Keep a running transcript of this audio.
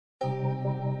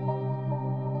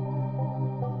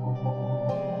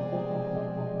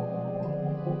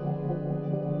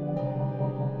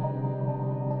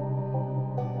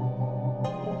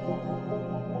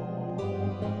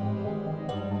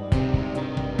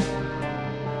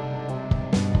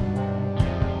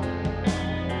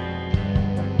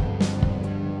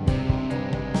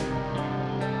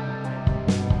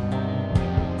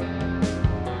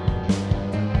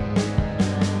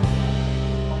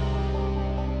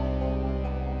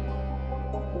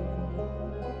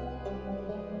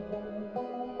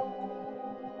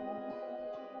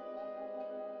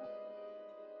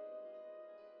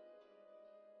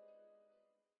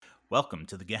Welcome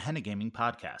to the Gehenna Gaming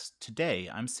Podcast. Today,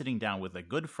 I'm sitting down with a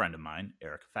good friend of mine,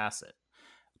 Eric Fassett,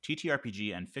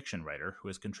 TTRPG and fiction writer who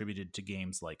has contributed to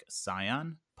games like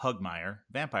Scion, Pugmire,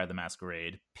 Vampire the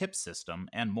Masquerade, Pip System,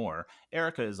 and more.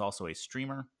 Erica is also a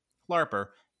streamer, LARPer,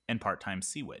 and part-time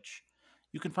Sea Witch.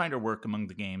 You can find her work among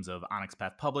the games of Onyx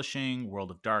Path Publishing,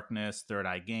 World of Darkness, Third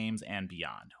Eye Games, and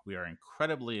beyond. We are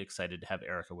incredibly excited to have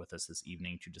Erica with us this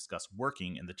evening to discuss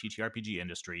working in the TTRPG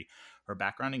industry, her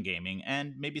background in gaming,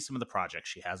 and maybe some of the projects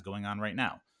she has going on right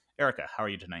now. Erica, how are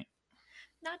you tonight?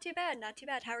 Not too bad, not too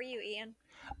bad. How are you, Ian?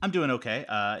 I'm doing okay.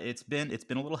 It's been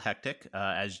a little hectic,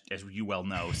 as you well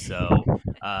know. So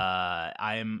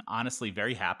I'm honestly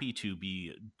very happy to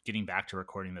be getting back to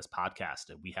recording this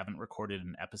podcast. We haven't recorded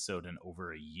an episode in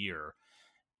over a year,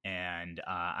 and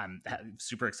I'm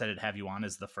super excited to have you on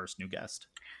as the first new guest.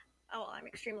 Oh, well, I'm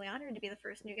extremely honored to be the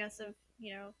first new guest of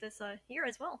this year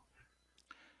as well.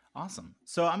 Awesome.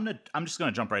 So I'm just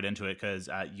gonna jump right into it because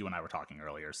you and I were talking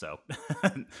earlier. So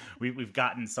we've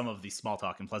gotten some of the small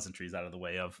talk and pleasantries out of the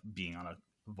way of being on a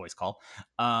voice call.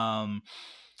 Um,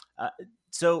 uh,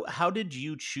 so how did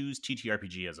you choose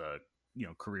TTRPG as a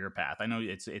career path? I know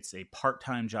it's a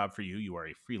part-time job for you. You are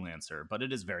a freelancer, but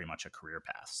it is very much a career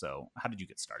path. So how did you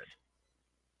get started?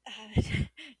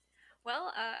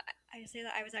 Uh, I say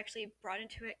that I was actually brought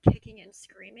into it kicking and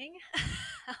screaming.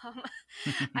 um,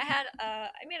 I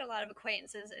made a lot of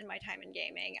acquaintances in my time in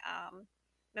gaming,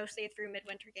 mostly through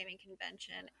Midwinter Gaming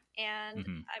Convention, and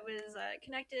Hmm. I was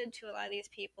connected to a lot of these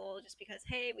people just because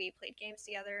hey, we played games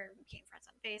together and became friends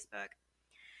on Facebook.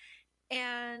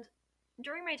 And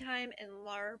during my time in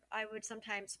LARP, I would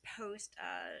sometimes post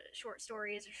short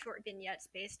stories or short vignettes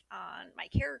based on my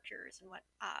characters and what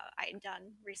I had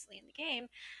done recently in the game.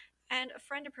 And a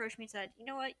friend approached me and said, "You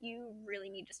know what? You really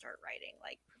need to start writing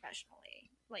like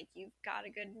professionally. Like you've got a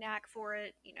good knack for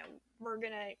it. We're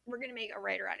gonna make a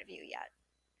writer out of you yet."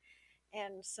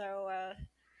 And so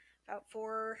about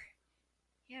 4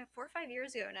 or 5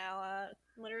 years ago now,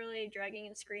 literally dragging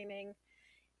and screaming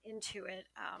into it.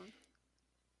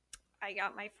 I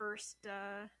got my first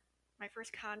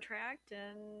contract,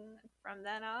 and from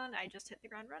then on, I just hit the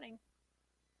ground running.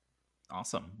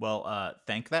 Awesome. Well,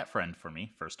 thank that friend for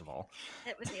me first of all.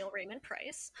 It was Neil Raymond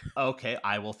Price. Okay,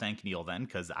 I will thank Neil then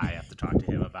because I have to talk to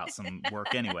him about some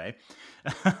work anyway.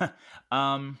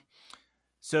 um,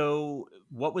 so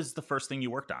what was the first thing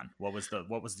you worked on? What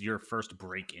was your first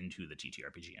break into the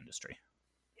TTRPG industry?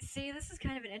 See, this is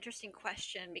kind of an interesting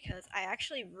question because I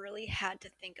actually really had to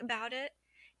think about it.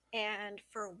 And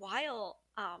for a while,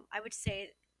 I would say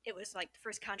it was like the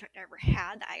first contract I ever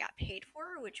had that I got paid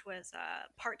for, which was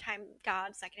Part Time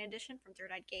God Second Edition from Third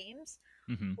Eye Games,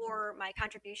 Hmm. or my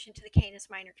contribution to the Canis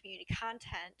Minor community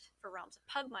content for Realms of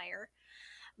Pugmire.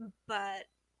 But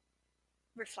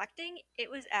reflecting, it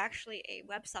was actually a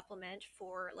web supplement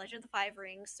for Legend of the Five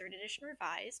Rings Third Edition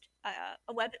Revised,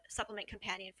 a web supplement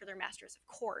companion for their Masters of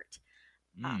Court.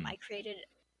 Mm. I created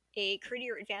a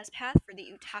career advanced path for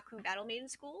the Utaku Battle Maiden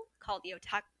School called the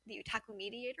Utaku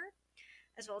Mediator,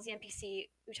 as well as the NPC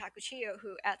Utaku Chiyo,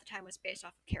 who at the time was based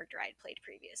off a character I had played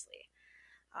previously.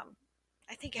 Um,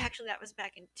 I think actually that was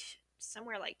back in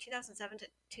somewhere like 2007 to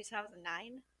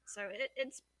 2009. So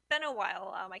it's been a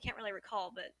while. I can't really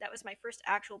recall, but that was my first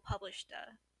actual published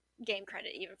game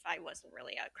credit, even if I wasn't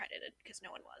really credited because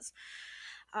no one was.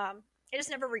 I just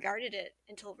never regarded it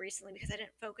until recently because I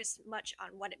didn't focus much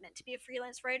on what it meant to be a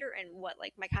freelance writer and what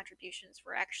like my contributions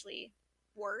were actually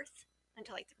worth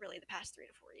until like really the past 3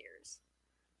 to 4 years.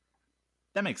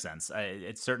 That makes sense.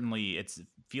 It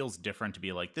feels different to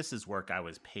be like this is work I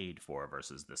was paid for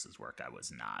versus this is work I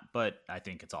was not. But I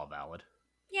think it's all valid.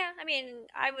 Yeah, I mean,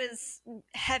 I was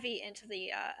heavy into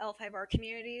the L5R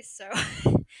community, so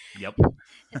Yep.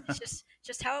 it's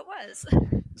just how it was.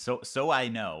 So I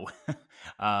know.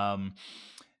 um,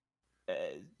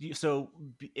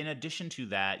 in addition to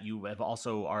that, you have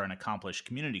also are an accomplished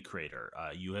community creator.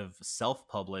 You have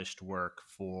self-published work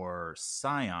for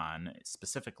Scion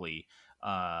specifically,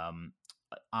 um,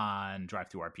 on Drive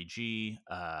Through RPG.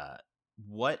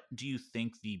 What do you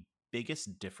think the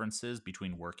biggest differences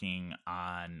between working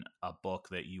on a book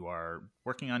that you are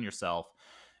working on yourself,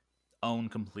 own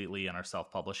completely, and are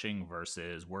self-publishing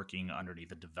versus working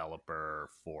underneath a developer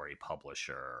for a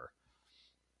publisher?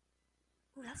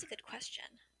 Ooh, that's a good question.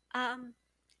 Um,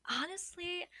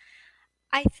 Honestly,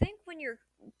 I think when you're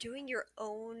doing your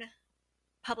own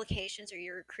publications or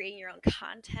you're creating your own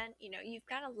content, you've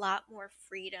got a lot more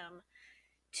freedom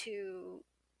to,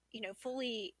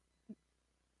 fully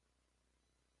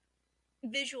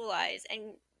visualize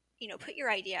and put your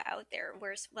idea out there,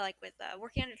 whereas like with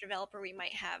working on a developer we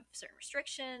might have certain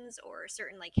restrictions or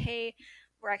certain like hey,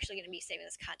 we're actually going to be saving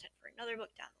this content for another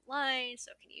book down the line,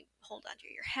 so can you hold onto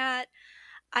your hat?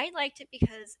 I liked it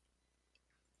because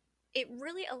it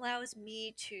really allows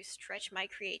me to stretch my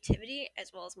creativity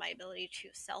as well as my ability to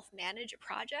self-manage a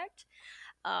project.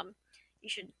 Um, you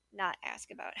should not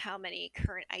ask about how many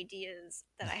current ideas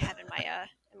that I have in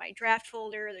my draft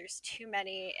folder. There's too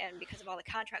many, and because of all the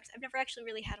contracts, I've never actually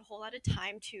really had a whole lot of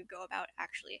time to go about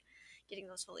actually getting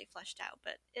those fully fleshed out.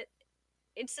 But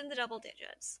it's in the double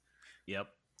digits. Yep,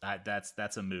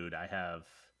 that's a mood I have.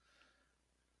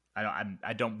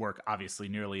 I don't work obviously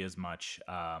nearly as much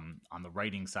on the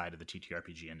writing side of the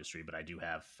TTRPG industry, but I do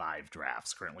have 5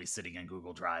 drafts currently sitting in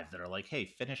Google Drive that are like, hey,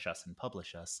 finish us and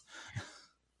publish us.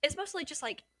 It's mostly just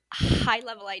like high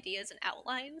level ideas and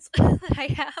outlines that I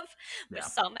have with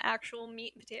some actual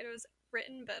meat and potatoes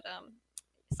written, but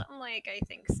something like I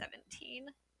think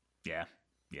 17. Yeah.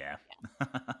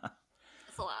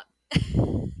 That's a lot.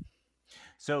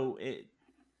 So it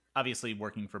obviously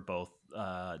working for both,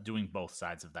 doing both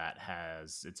sides of that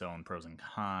has its own pros and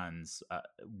cons.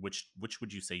 Which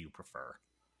would you say you prefer?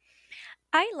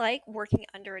 I like working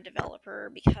under a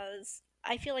developer because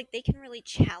I feel like they can really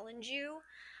challenge you.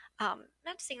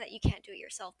 Not saying that you can't do it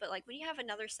yourself, but like when you have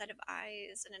another set of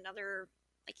eyes and another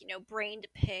brain to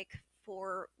pick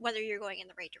for whether you're going in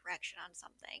the right direction on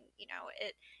something,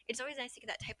 it's always nice to get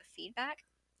that type of feedback.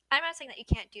 I'm not saying that you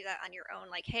can't do that on your own,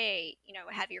 like, hey,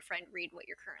 have your friend read what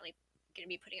you're currently going to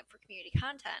be putting up for community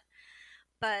content.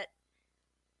 But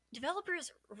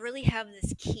developers really have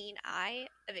this keen eye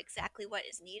of exactly what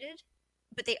is needed,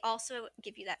 but they also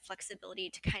give you that flexibility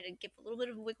to kind of give a little bit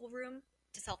of wiggle room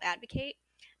to self advocate.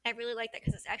 I really like that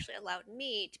because it's actually allowed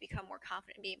me to become more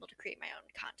confident and be able to create my own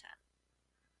content.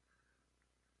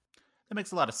 That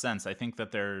makes a lot of sense. I think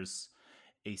that there's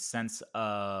a sense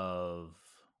of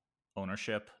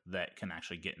ownership that can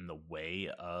actually get in the way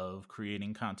of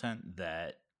creating content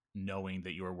that knowing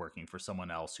that you're working for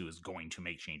someone else who is going to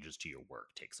make changes to your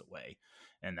work takes away.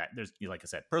 And that there's, like I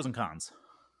said, pros and cons.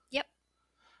 Yep.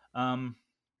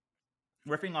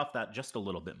 Riffing off that just a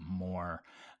little bit more,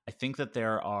 I think that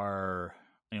there are,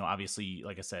 obviously,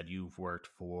 like I said, you've worked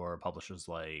for publishers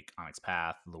like Onyx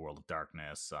Path, The World of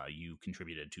Darkness. You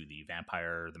contributed to the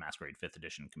Vampire the Masquerade 5th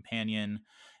Edition Companion,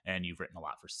 and you've written a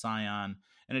lot for Scion,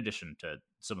 in addition to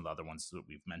some of the other ones that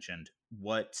we've mentioned.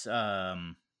 What, not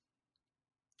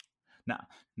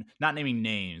naming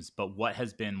names, but what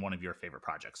has been one of your favorite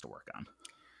projects to work on?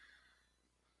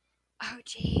 Oh,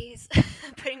 geez.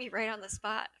 Putting me right on the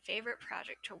spot. Favorite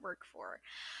project to work for.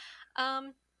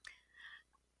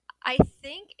 I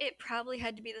think it probably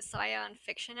had to be the Scion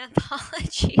fiction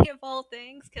anthology of all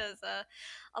things, because a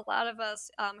lot of us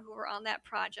who were on that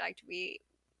project, we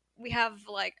have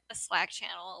like a Slack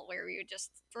channel where we would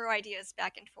just throw ideas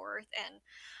back and forth, and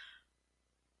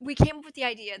we came up with the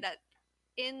idea that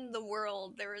in the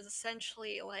world there was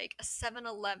essentially like a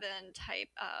 7-Eleven type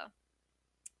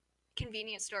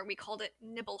convenience store. We called it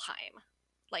Nibelheim,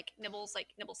 like nibbles to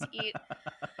eat.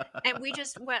 And we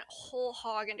just went whole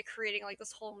hog into creating like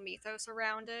this whole mythos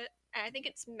around it. And I think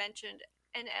it's mentioned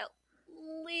in at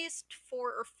least 4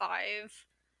 or 5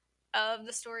 of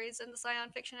the stories in the Scion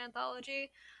fiction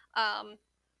anthology.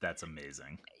 That's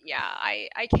amazing. Yeah,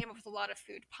 I came up with a lot of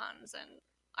food puns, and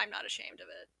I'm not ashamed of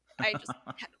it. I just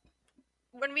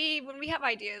when we have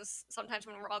ideas, sometimes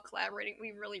when we're all collaborating,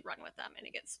 we really run with them, and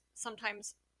it gets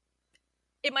sometimes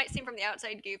it might seem from the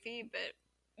outside goofy, but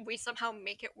we somehow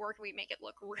make it work. We make it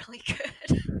look really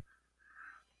good.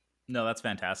 No, that's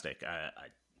fantastic.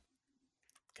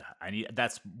 I need.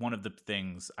 That's one of the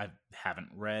things I haven't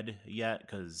read yet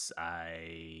because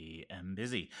I am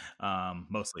busy,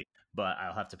 mostly. But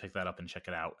I'll have to pick that up and check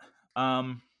it out.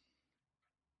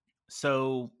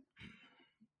 So,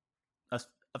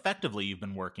 effectively, you've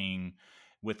been working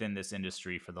within this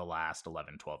industry for the last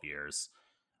 11, 12 years.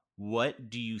 What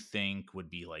do you think would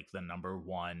be like the number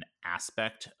one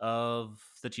aspect of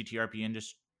the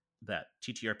TTRPG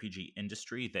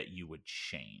industry that you would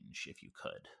change if you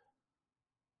could?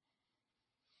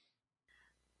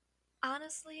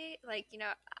 Honestly, like,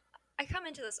 I come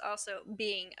into this also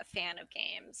being a fan of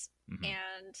games. Mm-hmm.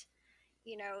 And,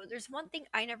 there's one thing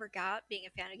I never got being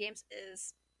a fan of games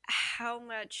is how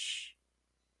much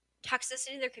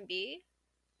toxicity there can be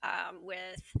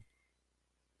with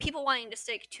people wanting to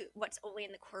stick to what's only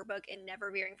in the core book and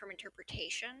never veering from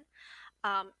interpretation.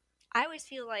 I always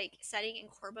feel like setting and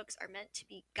core books are meant to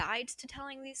be guides to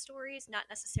telling these stories, not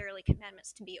necessarily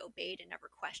commandments to be obeyed and never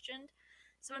questioned.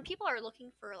 So when people are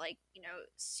looking for like,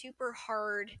 super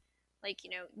hard, like,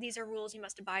 these are rules you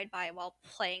must abide by while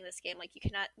playing this game, like you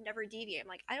cannot never deviate. I'm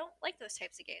like, I don't like those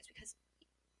types of games because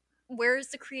where's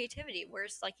the creativity?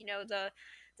 Where's like,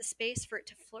 the space for it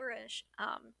to flourish.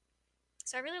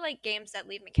 So I really like games that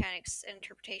leave mechanics and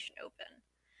interpretation open.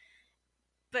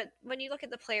 But when you look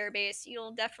at the player base,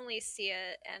 you'll definitely see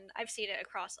it, and I've seen it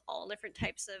across all different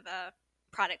types of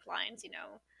product lines.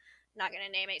 Not going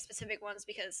to name any specific ones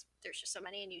because there's just so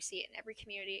many, and you see it in every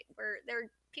community where there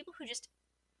are people who just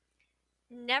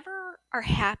never are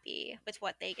happy with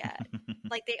what they get.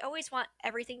 Like they always want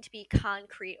everything to be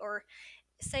concrete, or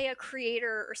say a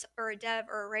creator or a dev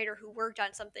or a writer who worked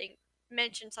on something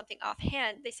mentioned something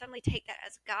offhand, they suddenly take that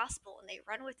as gospel and they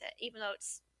run with it, even though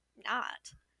it's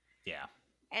not. Yeah.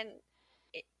 And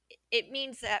it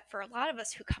means that for a lot of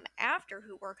us who come after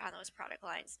who work on those product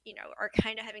lines, are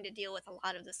kind of having to deal with a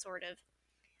lot of the sort of,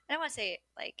 I don't want to say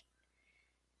like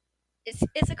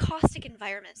it's a caustic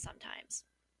environment sometimes.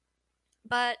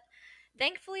 But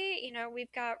thankfully,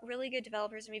 we've got really good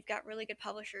developers and we've got really good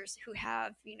publishers who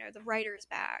have, the writers'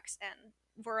 backs, and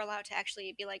we're allowed to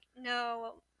actually be like,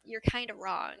 no, you're kind of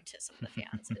wrong to some of the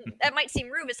fans. And that might seem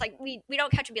rude. It's like we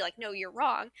don't catch and be like, no, you're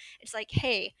wrong. It's like,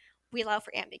 hey, we allow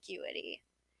for ambiguity.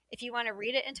 If you want to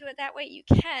read it into it that way, you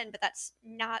can, but that's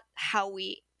not how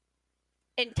we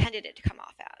intended it to come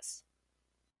off as.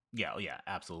 Yeah,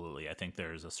 absolutely. I think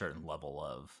there's a certain level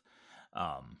of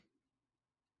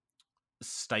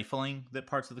stifling that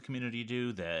parts of the community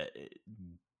do that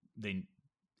they,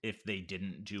 if they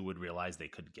didn't do, would realize they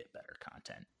could get better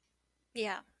content.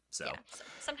 Yeah. So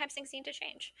sometimes things need to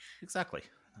change. Exactly.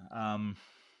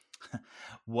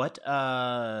 What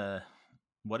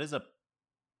is a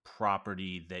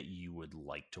property that you would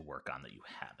like to work on that you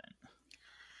haven't?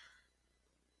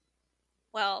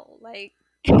 Well, like,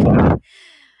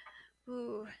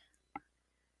 ooh.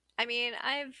 I mean,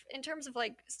 in terms of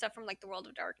like stuff from like the World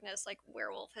of Darkness, like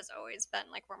Werewolf has always been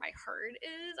like where my heart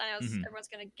is. I know everyone's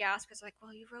gonna gasp because like,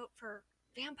 well, you wrote for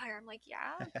Vampire. I'm like,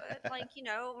 yeah, but like,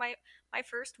 my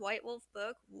first White Wolf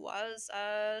book was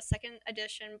a second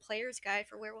edition player's guide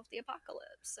for Werewolf the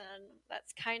Apocalypse, and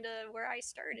that's kind of where I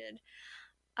started.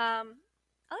 Other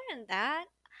than that,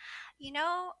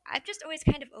 I'm just always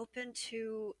kind of open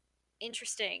to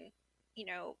interesting,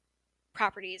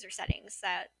 properties or settings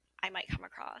that I might come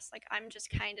across. Like I'm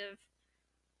just kind of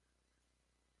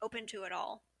open to it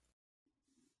all.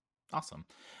 Awesome.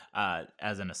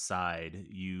 As an aside,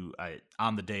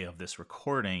 on the day of this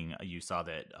recording, you saw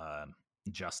that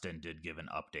Justin did give an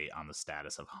update on the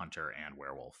status of Hunter and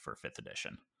Werewolf for 5th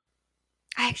edition.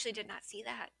 I actually did not see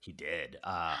that. He did.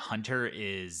 Hunter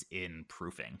is in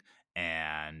proofing,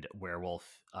 and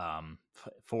Werewolf,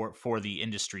 for the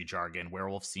industry jargon,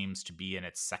 Werewolf seems to be in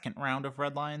its second round of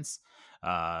red lines.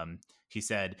 He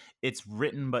said it's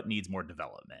written but needs more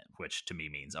development, which to me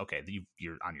means, okay,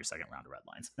 you're on your second round of red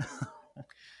lines.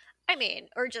 I mean,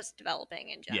 or just developing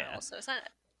in general. Yeah. So it's not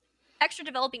extra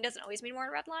developing doesn't always mean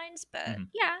more red lines, but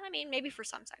yeah, I mean, maybe for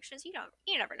some sections, you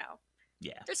never know.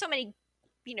 Yeah. There's so many,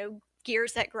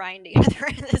 gears that grind together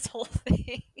in this whole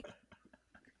thing.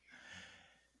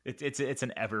 It's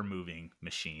an ever moving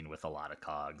machine with a lot of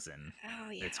cogs, and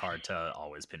it's hard to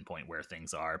always pinpoint where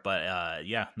things are. But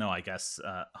I guess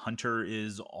Hunter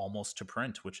is almost to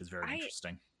print, which is very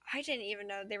interesting. I didn't even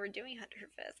know they were doing Hunter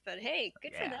 5th, but hey,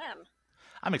 good for them.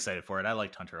 I'm excited for it. I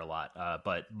liked Hunter a lot,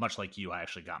 but much like you, I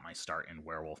actually got my start in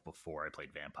Werewolf before I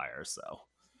played Vampire, so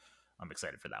I'm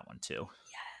excited for that one too.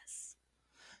 Yes.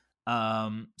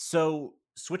 So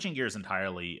switching gears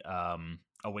entirely,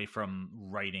 away from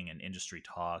writing and industry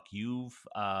talk, you've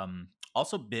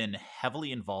also been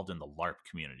heavily involved in the LARP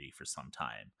community for some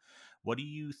time. What do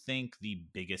you think the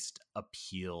biggest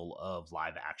appeal of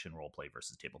live action roleplay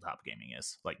versus tabletop gaming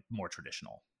is? Like more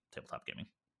traditional tabletop gaming?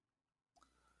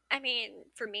 I mean,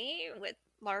 for me, with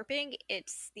LARPing,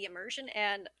 it's the immersion,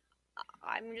 and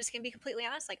I'm just gonna be completely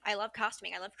honest. Like, I love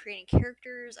costuming. I love creating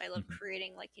characters. I love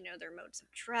creating, like, their modes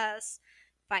of dress,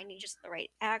 finding just the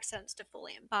right accents to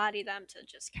fully embody them, to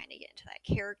just kind of get into that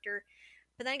character.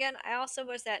 But then again, I also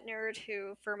was that nerd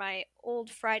who, for my old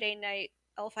Friday night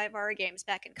L5R games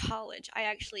back in college, I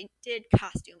actually did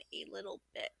costume a little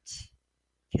bit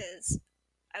because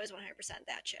I was 100%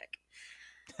 that chick.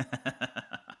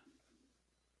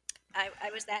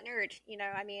 I was that nerd,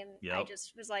 I mean, yep. I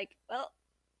just was like, well,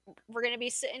 we're going to be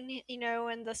sitting,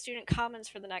 in the student commons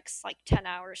for the next, 10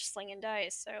 hours slinging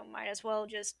dice, so might as well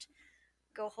just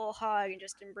go whole hog and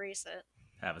just embrace it.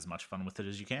 Have as much fun with it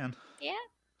as you can. Yeah.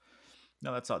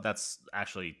 No, that's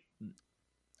actually,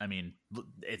 I mean,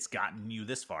 it's gotten you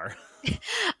this far.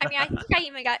 I mean, I think I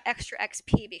even got extra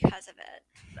XP because of it.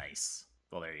 Nice.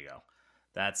 Well, there you go.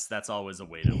 That's always a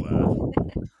way to...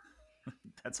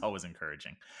 that's always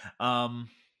encouraging.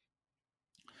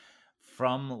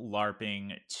 From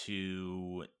LARPing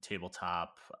to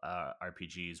tabletop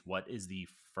RPGs, what is the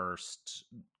first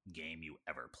game you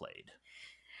ever played?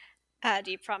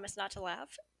 Do you promise not to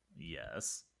laugh?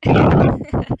 Yes.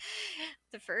 The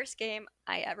first game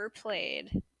I ever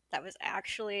played that was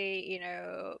actually,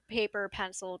 paper,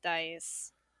 pencil,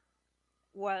 dice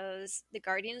was the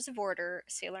Guardians of Order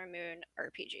Sailor Moon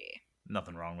RPG.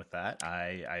 Nothing wrong with that.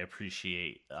 I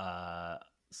appreciate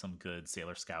some good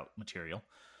Sailor Scout material.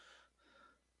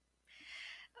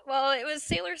 Well, it was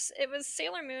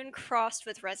Sailor Moon crossed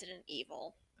with Resident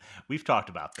Evil. We've talked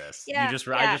about this. Yeah, I just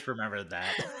remembered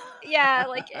that. Yeah,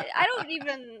 like I don't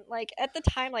even like at the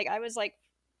time like I was like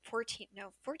 14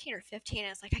 or 15.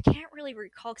 And it's like I can't really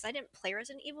recall because I didn't play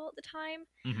Resident Evil at the time,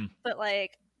 Mm-hmm. but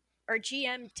like our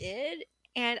GM did,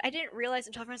 and I didn't realize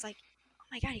until everyone's like, "Oh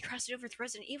my god, he crossed it over with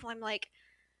Resident Evil." I'm like,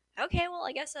 "Okay, well,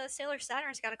 I guess Sailor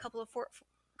Saturn's got a couple of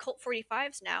Colt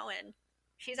 45s now, and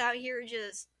she's out here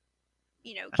just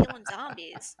killing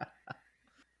zombies."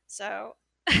 So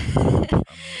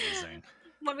Amazing.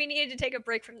 when we needed to take a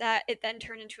break from that, it then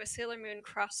turned into a Sailor Moon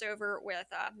crossover with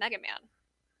Mega Man,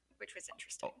 which was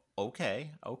interesting. Oh, okay.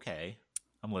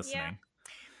 I'm listening.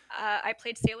 Yeah. I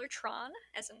played Sailor Tron,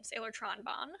 as in Sailor Tron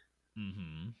Bon.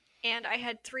 Mm-hmm. And I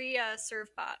had 3 Serve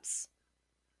Bots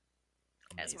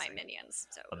as my Amazing. minions,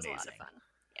 so it was a lot of fun.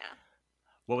 Yeah.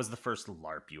 What was the first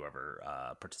LARP you ever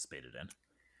participated in?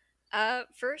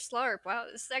 First LARP. Wow,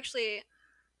 this is actually,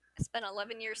 it's been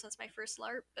 11 years since my first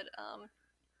LARP, but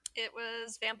it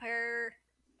was Vampire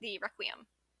the Requiem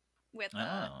with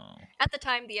at the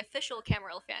time the official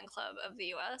Camarilla fan club of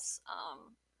the US,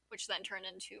 which then turned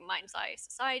into Mind's Eye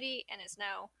Society and is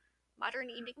now Modern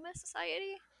Enigma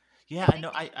Society. Yeah, I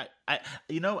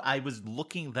know. I was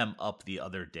looking them up the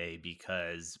other day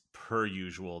because, per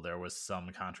usual, there was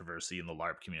some controversy in the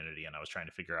LARP community, and I was trying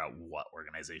to figure out what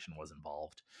organization was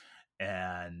involved.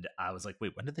 And I was like,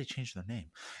 "Wait, when did they change their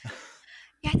name?"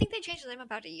 Yeah, I think they changed their name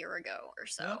about a year ago or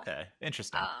so. Okay,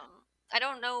 interesting. I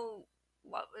don't know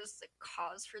what was the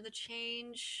cause for the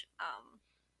change.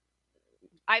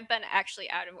 I've been actually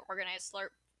out of organized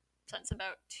LARP since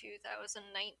about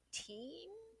 2019.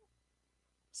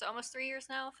 So almost 3 years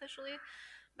now officially.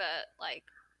 But like,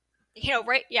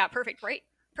 right? Yeah, perfect, right?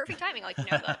 Perfect timing. Like,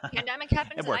 the pandemic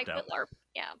happens and I quit LARP.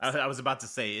 Yeah. So. I was about to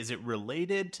say, is it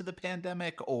related to the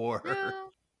pandemic or?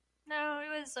 No,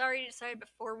 it was already decided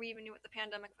before we even knew what the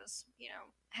pandemic was,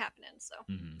 happening. So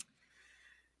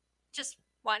just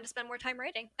wanted to spend more time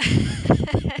writing. And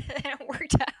it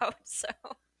worked out. So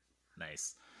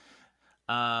nice.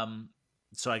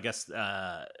 So I guess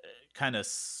kind of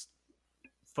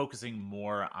focusing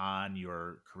more on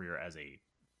your career as a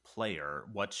player,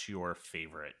 what's your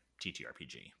favorite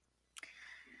TTRPG?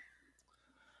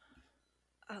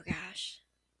 Oh gosh.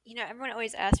 Everyone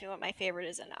always asks me what my favorite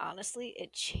is, and honestly,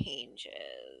 it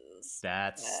changes.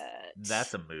 That's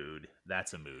a mood.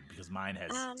 That's a mood because mine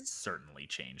has certainly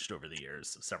changed over the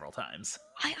years several times.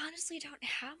 I honestly don't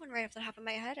have one right off the top of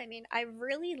my head. I mean, I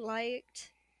really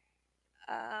liked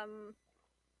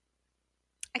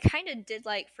I kind of did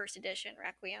like first edition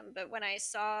Requiem, but when I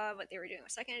saw what they were doing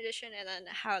with second edition and then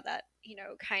how that,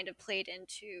 kind of played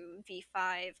into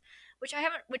V5, which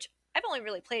I've only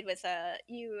really played with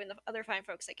you and the other fine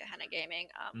folks at Gehenna Gaming,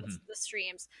 with the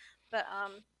streams, but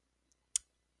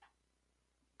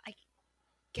I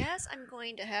guess I'm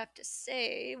going to have to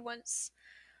say once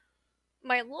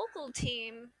my local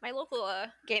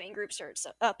gaming group starts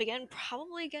up again,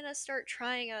 probably gonna start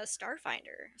trying a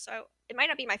Starfinder. So it might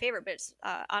not be my favorite, but it's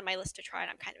on my list to try,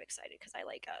 and I'm kind of excited because I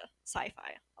like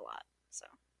sci-fi a lot. So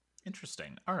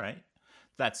interesting. All right,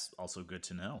 that's also good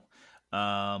to know.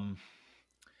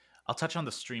 I'll touch on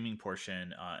the streaming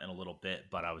portion in a little bit,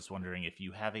 but I was wondering if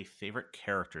you have a favorite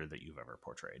character that you've ever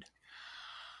portrayed.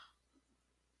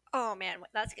 Oh man,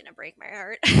 that's gonna break my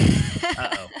heart.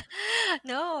 Uh-oh.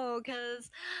 No, because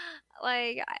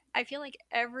I feel like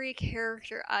every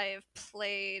character I've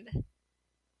played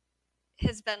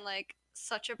has been like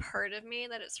such a part of me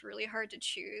that it's really hard to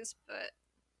choose. But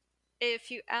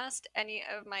if you asked any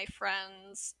of my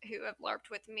friends who have LARPed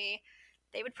with me,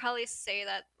 they would probably say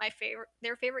that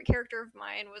their favorite character of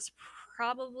mine was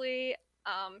probably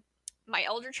my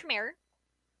Elder Tremere,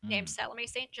 named Salome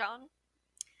St. John.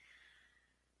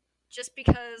 Just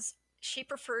because she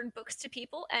preferred books to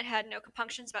people and had no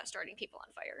compunctions about starting people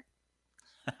on fire.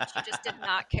 She just did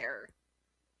not care.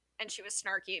 And she was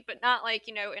snarky, but not like,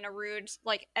 in a rude,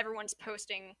 like everyone's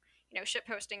posting, shit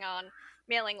posting on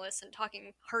mailing lists and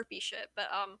talking harpy shit. But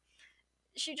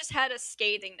she just had a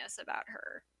scathingness about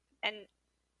her. And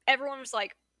everyone was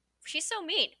like, she's so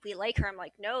mean. We like her. I'm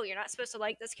like, no, you're not supposed to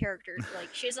like this character.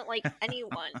 Like, she doesn't like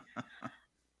anyone.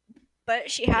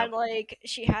 But she had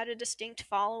a distinct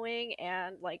following,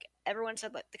 and like everyone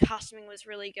said that the costuming was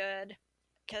really good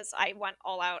because I went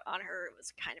all out on her. It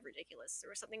was kind of ridiculous. There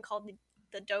was something called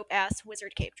the dope ass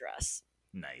wizard cape dress.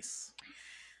 Nice.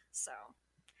 So,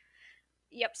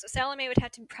 yep. So Salome would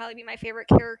have to probably be my favorite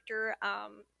character,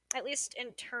 at least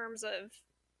in terms of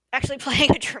actually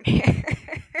playing a Tremere.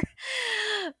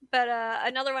 But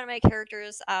another one of my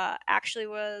characters actually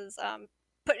was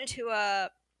put into a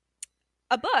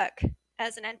book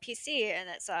as an NPC, and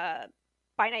it's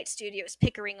By Night Studios'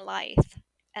 Pickering Life,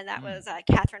 and that was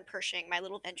Catherine Pershing, my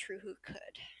little Ventru who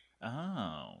could.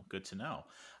 Oh, good to know.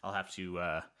 I'll have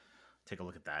to take a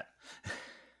look at that.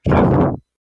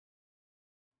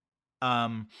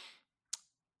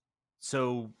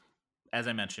 So, as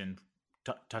I mentioned,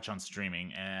 touch on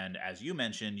streaming, and as you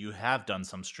mentioned, you have done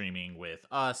some streaming with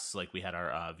us. Like we had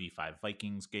our V5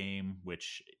 Vikings game,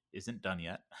 which isn't done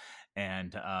yet,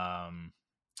 and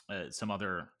some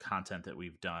other content that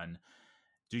we've done.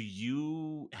 Do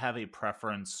you have a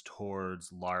preference towards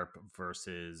LARP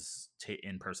versus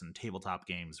in-person tabletop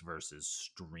games versus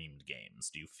streamed games?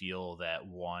 Do you feel that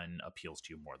one appeals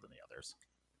to you more than the others?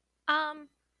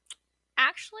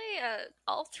 Actually,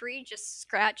 all three just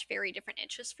scratch very different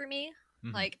itches for me.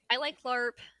 Mm-hmm. Like, I like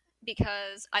LARP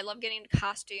because I love getting into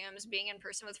costumes, being in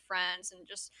person with friends, and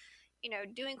just,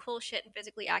 doing cool shit and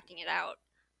physically acting it out.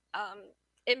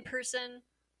 In person,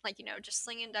 like, just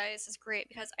slinging dice is great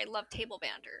because I love table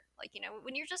banter. Like,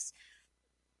 when you're just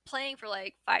playing for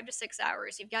like 5 to 6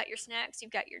 hours, you've got your snacks,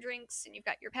 you've got your drinks, and you've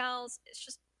got your pals. It's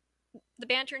just the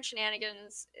banter and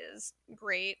shenanigans is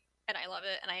great, and I love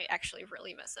it, and I actually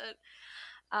really miss it.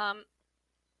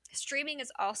 Streaming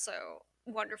is also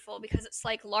wonderful because it's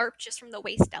like LARP just from the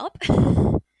waist up.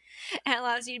 And it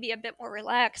allows you to be a bit more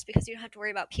relaxed because you don't have to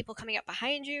worry about people coming up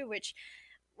behind you, which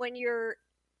when you're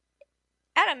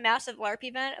at a massive LARP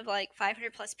event of like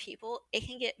 500 plus people, it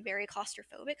can get very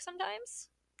claustrophobic sometimes.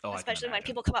 Oh, especially when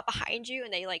people come up behind you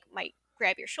and they like might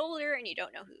grab your shoulder and you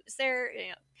don't know who's there.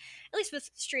 At least with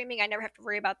streaming, I never have to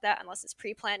worry about that unless it's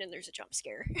pre-planned and there's a jump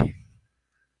scare.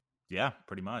 Yeah,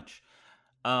 pretty much.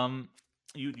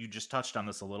 You just touched on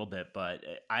this a little bit, but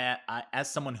I as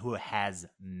someone who has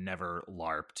never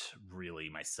LARPed really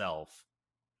myself,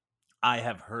 I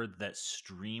have heard that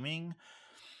streaming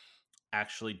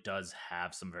actually does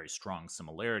have some very strong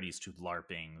similarities to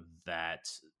LARPing that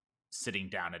sitting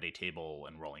down at a table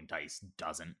and rolling dice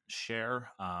doesn't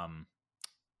share.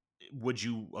 Would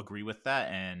you agree with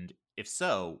that? And if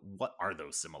so, what are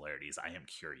those similarities? I am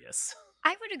curious.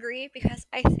 I would agree because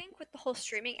I think with the whole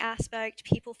streaming aspect,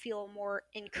 people feel more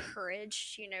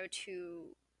encouraged, to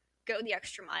go the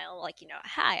extra mile. Like,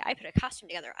 hi, I put a costume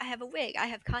together. I have a wig. I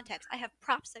have contacts. I have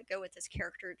props that go with this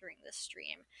character during this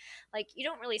stream. Like, you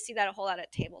don't really see that a whole lot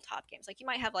at tabletop games. Like, you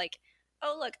might have, like,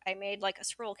 oh, look, I made, like, a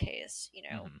scroll case,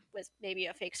 with maybe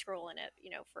a fake scroll in it,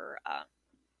 for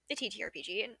the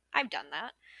TTRPG. And I've done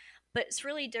that. But it's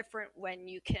really different when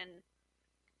you can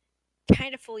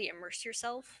kind of fully immerse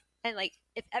yourself, and like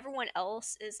if everyone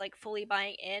else is like fully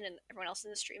buying in and everyone else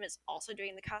in the stream is also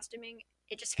doing the costuming,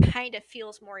 it just kind of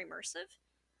feels more immersive.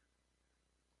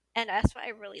 And that's what I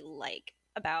really like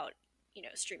about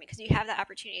streaming, because you have that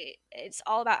opportunity. It's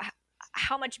all about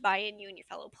how much buy-in you and your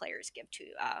fellow players give to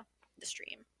the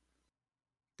stream.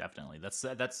 Definitely, that's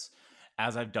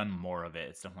as I've done more of it,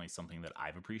 it's definitely something that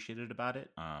I've appreciated about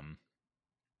it.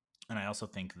 And I also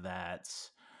think that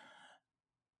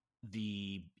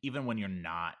even when you're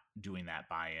not doing that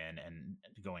buy-in and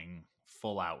going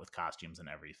full out with costumes and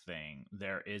everything,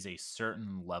 there is a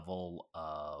certain level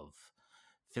of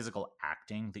physical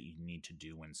acting that you need to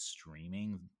do when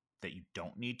streaming that you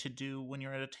don't need to do when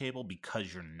you're at a table,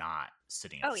 because you're not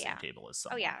sitting at the same table as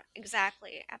someone. Oh yeah,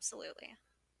 exactly, absolutely.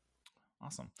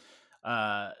 Awesome.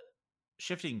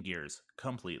 Shifting gears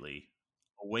completely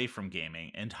away from gaming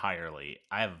entirely,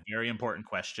 I have a very important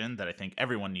question that I think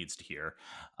everyone needs to hear.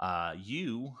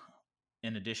 You,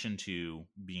 in addition to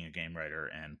being a game writer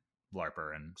and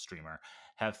LARPer and streamer,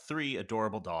 have 3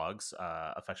 adorable dogs,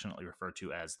 affectionately referred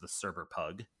to as the Cerber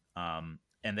Pug.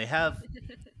 And they have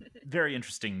very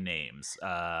interesting names.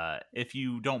 If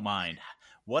you don't mind,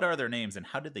 what are their names and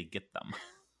how did they get them?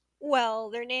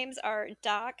 Well, their names are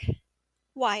Doc,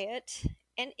 Wyatt,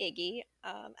 and Iggy.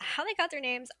 How they got their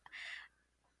names?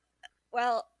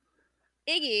 Well,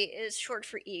 Iggy is short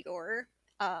for Igor.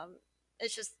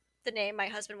 It's just the name my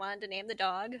husband wanted to name the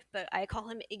dog, but I call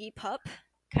him Iggy Pup,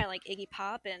 kind of like Iggy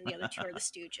Pop, and the other two are the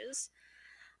Stooges.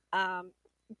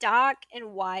 Doc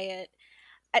and Wyatt,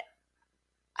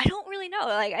 I don't really know.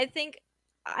 Like, I think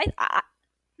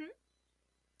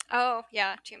oh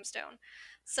yeah, Tombstone.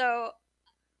 So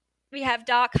we have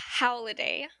Doc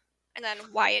Holiday, And then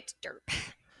Wyatt Derp.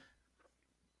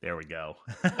 There we go.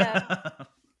 Yeah.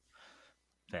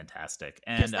 Fantastic.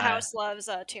 Because And the house loves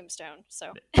Tombstone,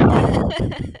 so.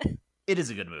 it is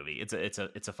a good movie.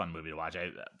 It's a fun movie to watch.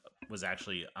 I was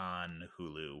actually on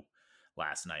Hulu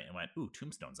last night and went, "Ooh,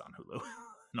 Tombstone's on Hulu,"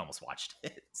 and almost watched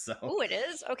it. So, Ooh, it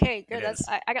is? Okay, good. It is.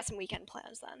 I got some weekend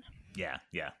plans then. Yeah.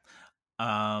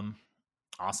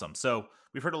 Awesome. So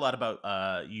we've heard a lot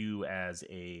about you as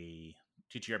a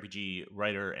TTRPG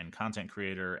writer and content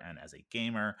creator, and as a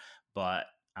gamer, but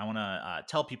I want to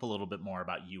tell people a little bit more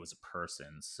about you as a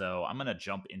person. So I'm going to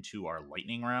jump into our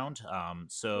lightning round.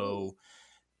 Ooh,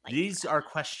 These are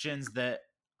questions that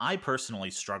I personally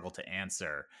struggle to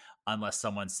answer unless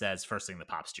someone says first thing that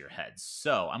pops to your head.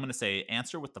 So I'm going to say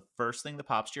answer with the first thing that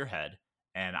pops to your head,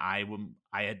 and I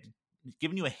had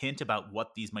given you a hint about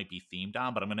what these might be themed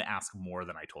on, but I'm going to ask more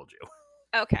than I told you.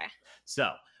 Okay.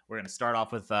 So we're going to start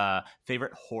off with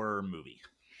favorite horror movie.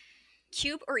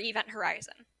 Cube or Event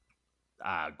Horizon?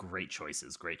 Great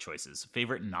choices.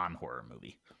 Favorite non-horror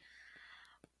movie.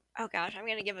 Oh gosh, I'm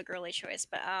gonna give a girly choice,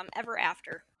 but Ever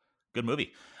After. Good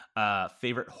movie.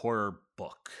 Favorite horror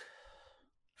book.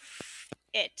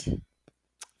 It.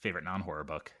 Favorite non-horror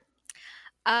book.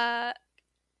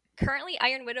 Currently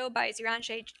Iron Widow by Ziran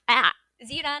J.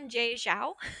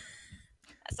 Zhao.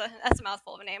 That's a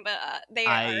mouthful of a name, but they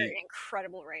are an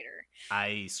incredible writer.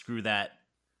 I screw their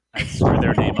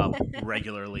name up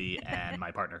regularly, and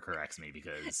my partner corrects me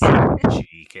because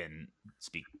she can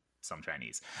speak some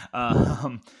Chinese.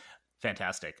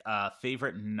 Fantastic.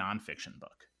 Favorite nonfiction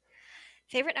book.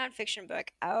 Favorite nonfiction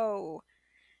book. Oh,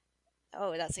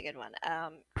 that's a good one.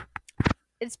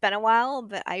 It's been a while,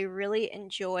 but I really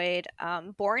enjoyed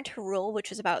Born to Rule,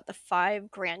 which was about the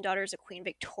 5 granddaughters of Queen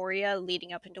Victoria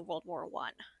leading up into World War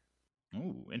I.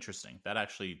 Ooh, interesting. That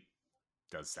actually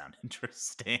does sound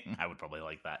interesting. I would probably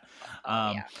like that.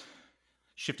 Yeah.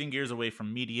 Shifting gears away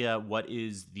from media, what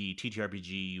is the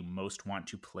TTRPG you most want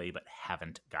to play but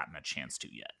haven't gotten a chance to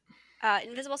yet?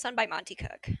 Invisible Sun by Monty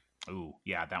Cook. Ooh,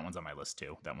 yeah, that one's on my list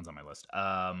too.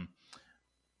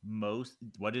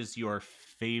 What is your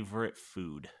favorite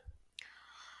food?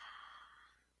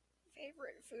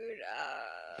 Favorite food?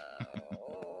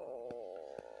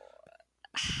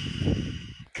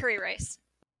 Curry rice.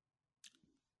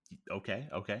 Okay.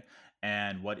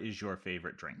 And what is your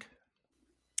favorite drink?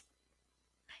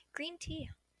 Green tea.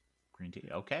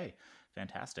 Okay,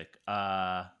 fantastic.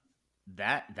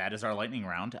 That is our lightning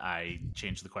round. I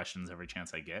change the questions every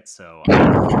chance I get, so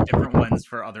different ones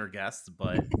for other guests,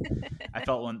 but I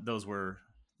felt those were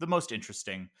the most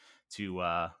interesting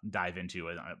to dive into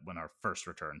when our first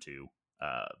return to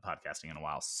podcasting in a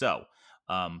while. So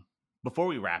before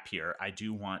we wrap here, I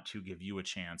do want to give you a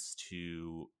chance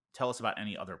to tell us about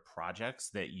any other projects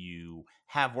that you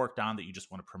have worked on that you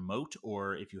just want to promote,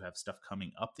 or if you have stuff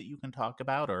coming up that you can talk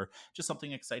about, or just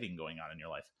something exciting going on in your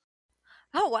life.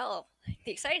 Oh, well,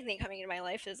 the exciting thing coming into my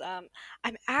life is I'm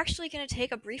actually going to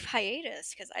take a brief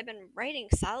hiatus because I've been writing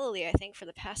solidly, I think, for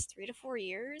the past 3 to 4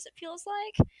 years, it feels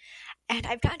like. And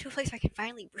I've gotten to a place where I can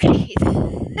finally breathe.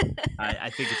 I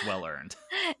think it's well earned.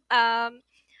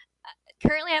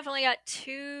 Currently, I've only got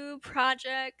 2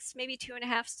 projects, maybe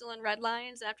 2.5 still in red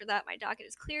lines. And after that, my docket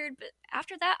is cleared. But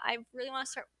after that, I really want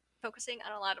to start focusing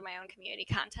on a lot of my own community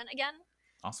content again.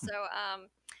 Awesome. So,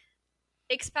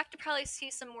 expect to probably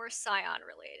see some more Scion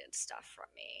related stuff from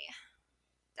me.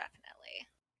 Definitely.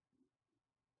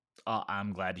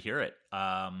 I'm glad to hear it.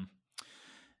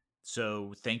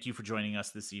 So thank you for joining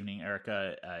us this evening,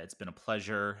 Erica. It's been a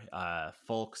pleasure.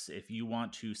 Folks, if you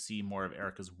want to see more of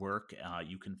Erica's work,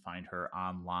 you can find her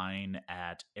online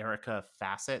at Erica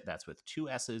Facet. That's with 2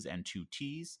 S's and 2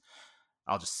 T's.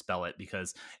 I'll just spell it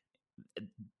because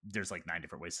there's like 9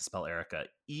 different ways to spell Erica.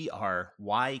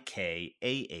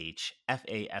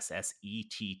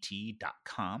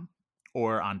 ERYKAHFASSETT.com,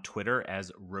 or on Twitter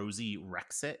as Rosie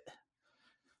Rexit.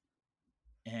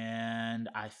 And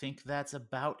I think that's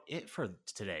about it for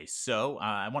today. So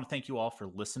I want to thank you all for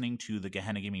listening to the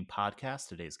Gehenna Gaming Podcast.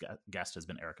 Today's guest has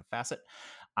been Erica Facet.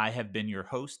 I have been your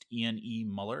host, Ian E.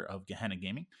 Muller of Gehenna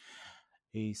Gaming.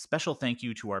 A special thank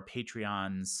you to our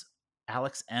Patreons,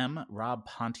 Alex M., Rob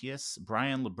Pontius,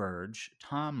 Brian LeBurge,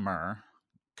 Tom Murr,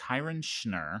 Kyron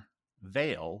Schnur,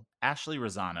 Vale, Ashley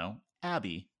Rosano,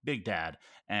 Abby, Big Dad,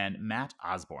 and Matt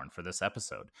Osborne for this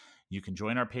episode. You can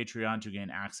join our Patreon to gain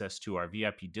access to our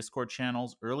VIP Discord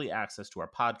channels, early access to our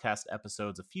podcast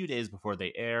episodes a few days before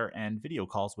they air, and video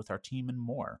calls with our team and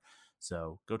more.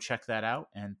 So go check that out,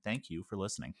 and thank you for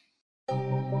listening.